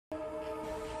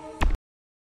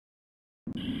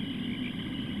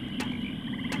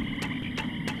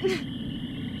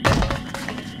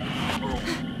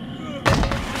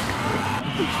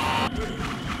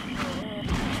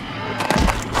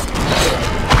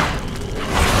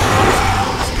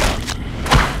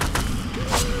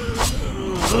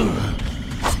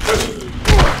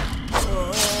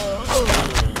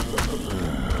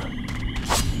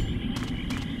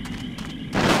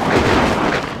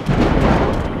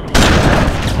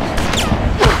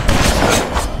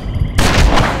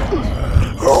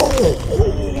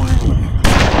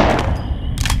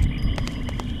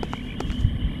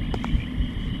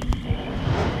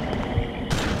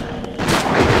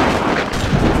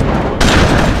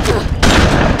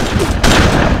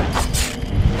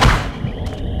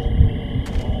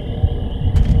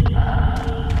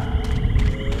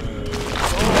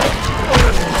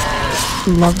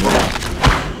Lovely.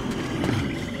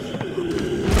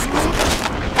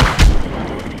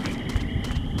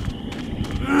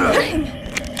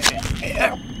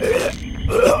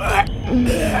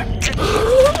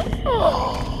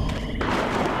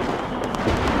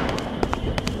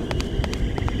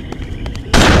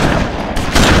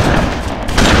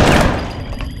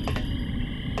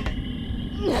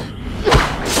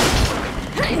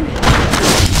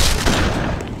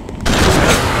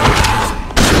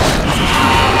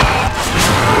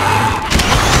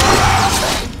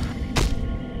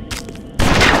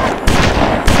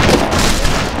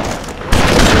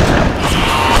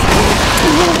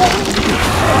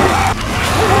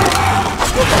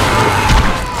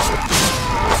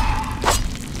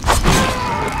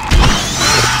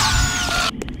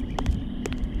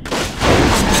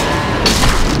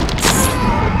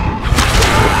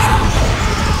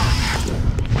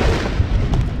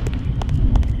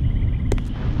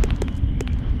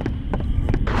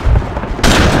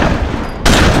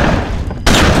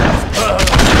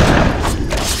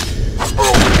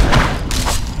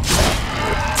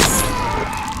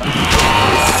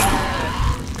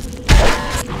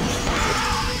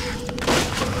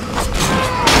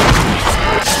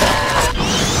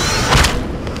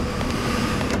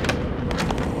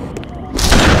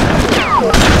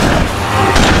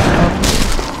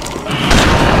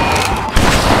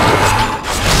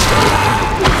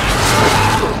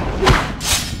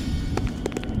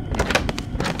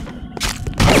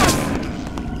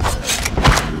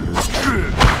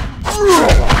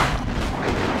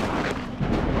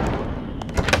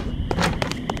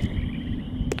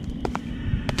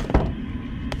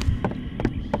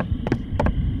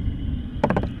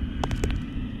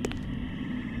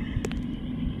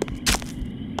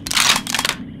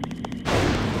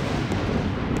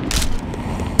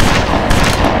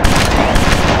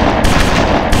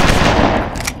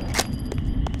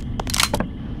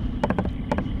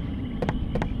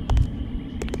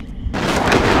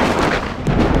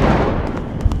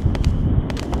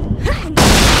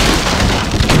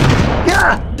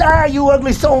 Die, you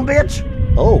ugly son of a bitch!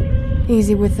 Oh.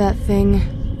 Easy with that thing.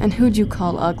 And who'd you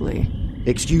call ugly?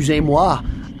 Excusez-moi.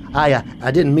 I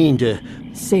didn't mean to...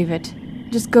 Save it.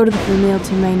 Just go to the Vermeil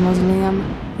Main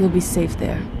Mausoleum. You'll be safe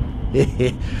there.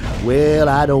 Well,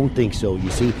 I don't think so, you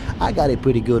see. I got it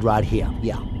pretty good right here,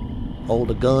 yeah. All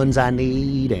the guns I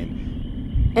need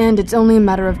and... And it's only a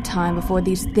matter of time before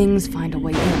these things find a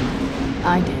way in.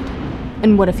 I did.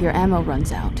 And what if your ammo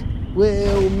runs out?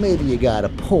 Well, maybe you got a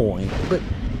point, but...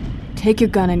 Take your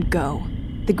gun and go.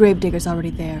 The gravedigger's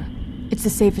already there. It's the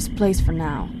safest place for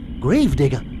now.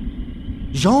 Gravedigger?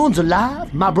 Jean's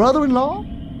alive? My brother-in-law?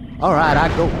 All right, I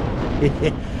go.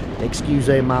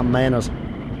 Excusez my manners.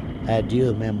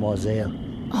 Adieu, mademoiselle.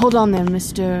 Hold on there,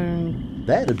 Mr...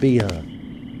 That'd be a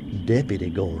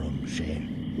Deputy Gorham, cher.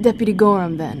 Deputy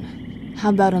Gorham, then. How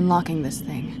about unlocking this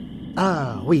thing?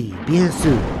 Ah, oui, bien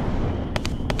sûr.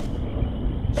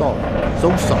 Sorry,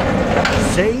 so sorry.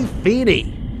 C'est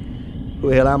fini.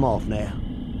 Well, I'm off now.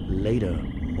 Later,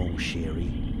 mon chéri.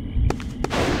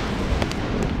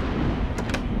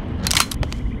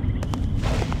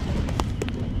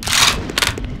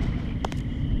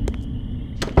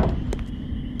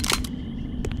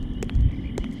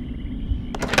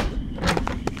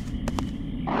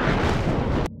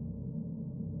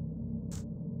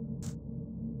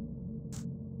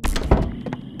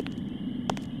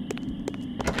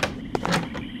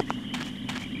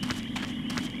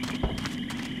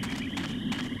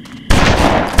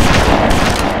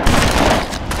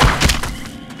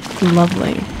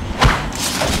 Lovely.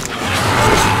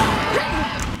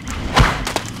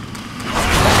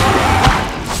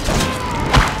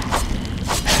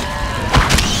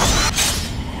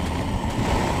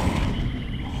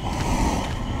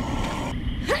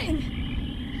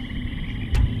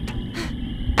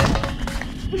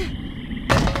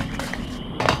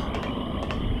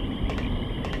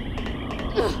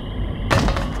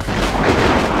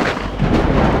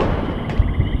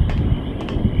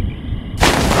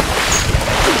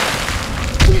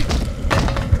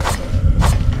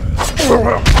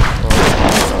 Kill him!